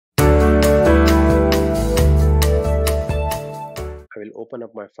will open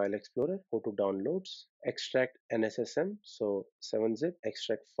up my file explorer, go to downloads, extract NSSM, so 7-zip,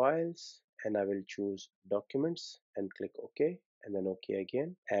 extract files, and I will choose documents and click OK, and then OK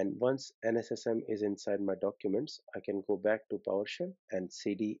again. And once NSSM is inside my documents, I can go back to PowerShell and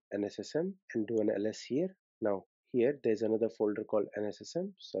cd NSSM and do an ls here. Now here there's another folder called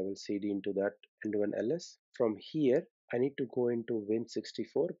NSSM, so I will cd into that and do an ls. From here I need to go into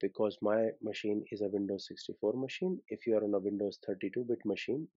Win64 because my machine is a Windows 64 machine. If you are on a Windows 32-bit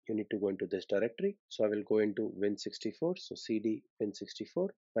machine, you need to go into this directory. So I will go into Win64, so cd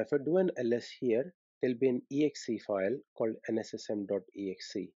Win64. Now if I do an ls here, there'll be an exe file called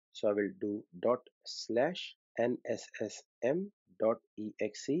nssm.exe. So I will do /nssm.exe,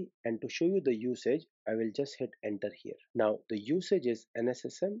 and to show you the usage, I will just hit enter here. Now the usage is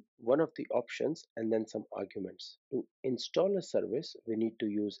NSSM, one of the options, and then some arguments. To install a service, we need to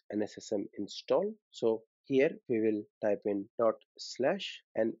use NSSM install. So here we will type in /nssm.exe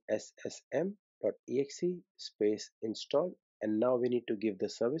space install, and now we need to give the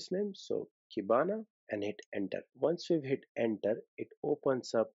service name, so Kibana, and hit enter. Once we've hit enter, it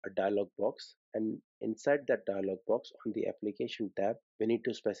opens up a dialog box, and inside that dialog box on the application tab, we need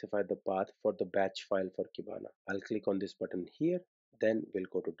to specify the path for the batch file for Kibana. I'll click on this button here, then we'll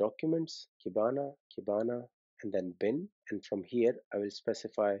go to documents, Kibana, and then bin, and from here I will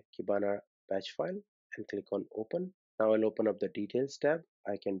specify Kibana batch file and click on open. Now I'll open up the details tab.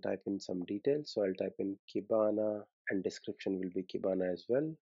 I can type in some details, so I'll type in Kibana and description will be Kibana as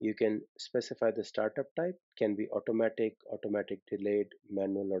well. You can specify the startup type, can be automatic, delayed,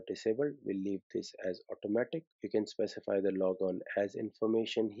 manual or disabled. We'll leave this as automatic. You can specify the logon as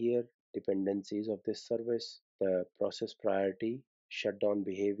information here, dependencies of this service, the process priority, shutdown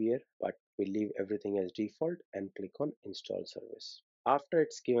behavior, but we'll leave everything as default and click on install service. After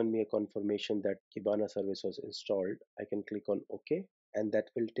it's given me a confirmation that Kibana service was installed, I can click on OK, and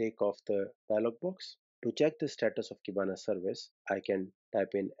that will take off the dialog box. To check the status of Kibana service, I can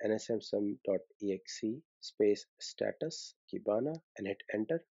type in nssm.exe space status Kibana and hit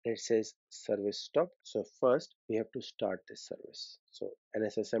enter. It says service stopped. So first we have to start this service. So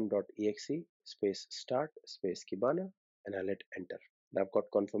nssm.exe space start space Kibana, and I'll hit enter. Now I've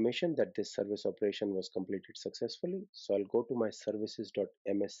got confirmation that this service operation was completed successfully. So I'll go to my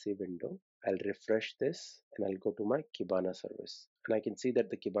services.msc window. I'll refresh this and I'll go to my Kibana service. And I can see that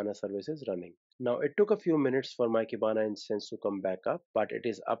the Kibana service is running. Now it took a few minutes for my Kibana instance to come back up, but it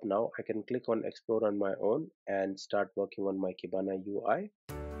is up now. I can click on explore on my own and start working on my Kibana UI.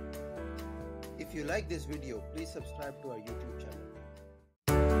 If you like this video, please subscribe to our YouTube channel.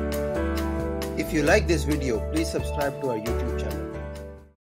 If you like this video, please subscribe to our YouTube channel.